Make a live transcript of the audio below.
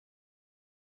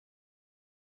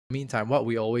Meantime, what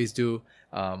we always do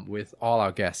with all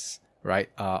our guests, right,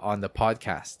 on the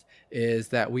podcast is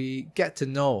that we get to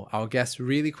know our guests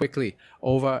really quickly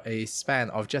over a span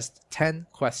of just 10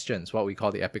 questions, what we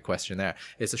call the Epic Questionnaire.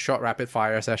 It's a short rapid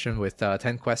fire session with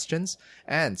 10 questions.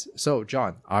 And so,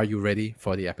 John, are you ready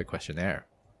for the Epic Questionnaire?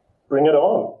 Bring it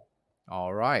on.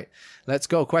 All right, let's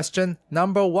go. Question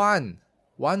number 1.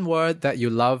 One word that you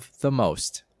love the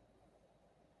most.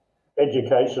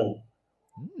 Education.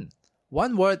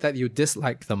 One word that you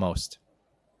dislike the most.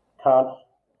 Can't.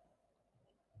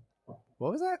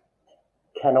 What was that?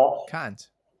 Cannot. Can't.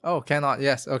 Oh, cannot.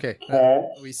 Yes. Okay. Can't.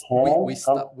 We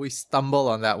stumble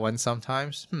on that one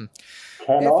sometimes. Cannot.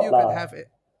 If you could have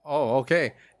it. Oh,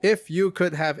 okay. If you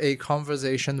could have a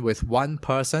conversation with one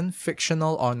person,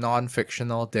 fictional or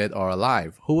non-fictional, dead or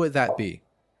alive, who would that be?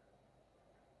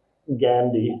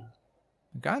 Gandhi.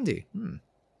 Gandhi.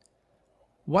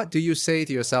 What do you say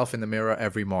to yourself in the mirror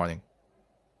every morning?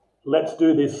 Let's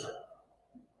do this.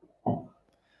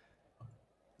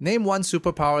 Name one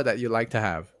superpower that you'd like to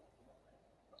have.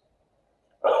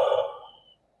 I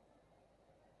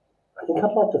think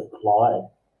I'd like to fly.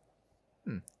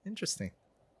 Interesting.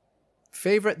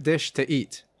 Favorite dish to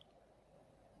eat?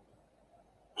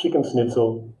 Chicken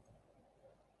schnitzel.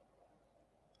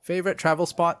 Favorite travel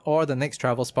spot or the next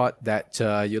travel spot that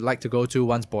you'd like to go to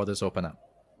once borders open up?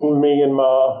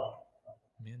 Myanmar.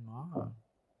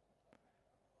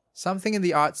 Something in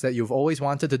the arts that you've always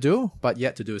wanted to do, but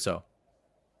yet to do so.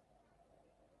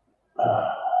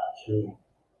 Gee.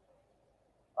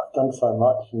 I've done so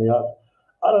much in the arts.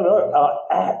 I don't know.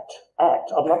 Act.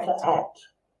 I'd love to act.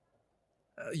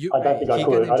 I don't think I could.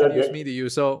 He can introduce me to you,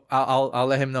 so I'll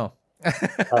let him know. I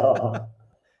don't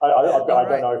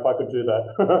know if I could do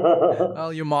that.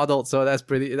 Well, you modeled, so that's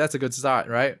a good start,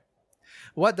 right?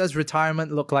 What does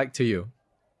retirement look like to you?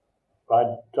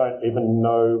 I don't even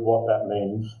know what that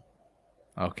means.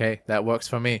 Okay, that works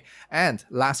for me. And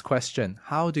last question,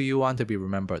 how do you want to be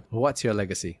remembered? What's your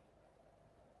legacy?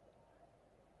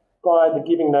 By the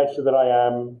giving nature that I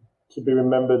am, to be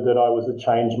remembered that I was a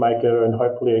change maker and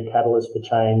hopefully a catalyst for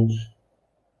change.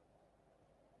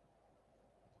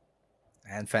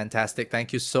 And fantastic.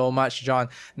 Thank you so much, John.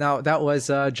 Now, that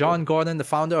was John Gordon, the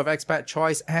founder of Expat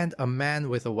Choice and a man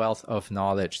with a wealth of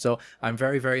knowledge. So I'm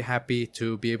very, very happy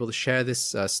to be able to share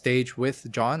this stage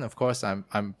with John. Of course,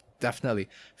 I'm definitely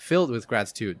filled with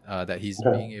gratitude that he's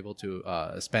being able to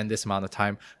spend this amount of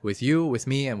time with you, with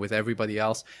me, and with everybody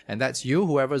else. And that's you,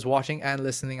 whoever's watching and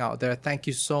listening out there. Thank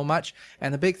you so much.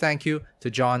 And a big thank you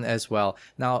to John as well.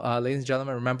 Now, ladies and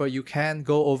gentlemen, remember, you can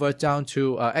go over down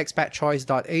to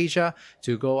expatchoice.asia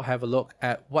to go have a look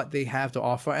at what they have to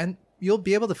offer. And you'll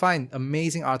be able to find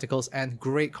amazing articles and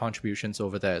great contributions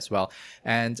over there as well.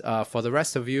 And for the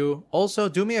rest of you, also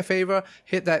do me a favor,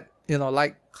 hit that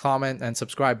like, comment, and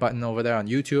subscribe button over there on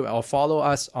YouTube, or follow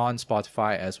us on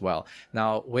Spotify as well.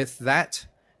 Now, with that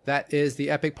is the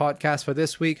Epic Podcast for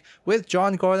this week with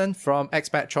John Gordon from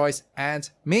Expat Choice and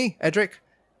me, Edric.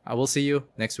 I will see you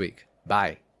next week.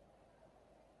 Bye.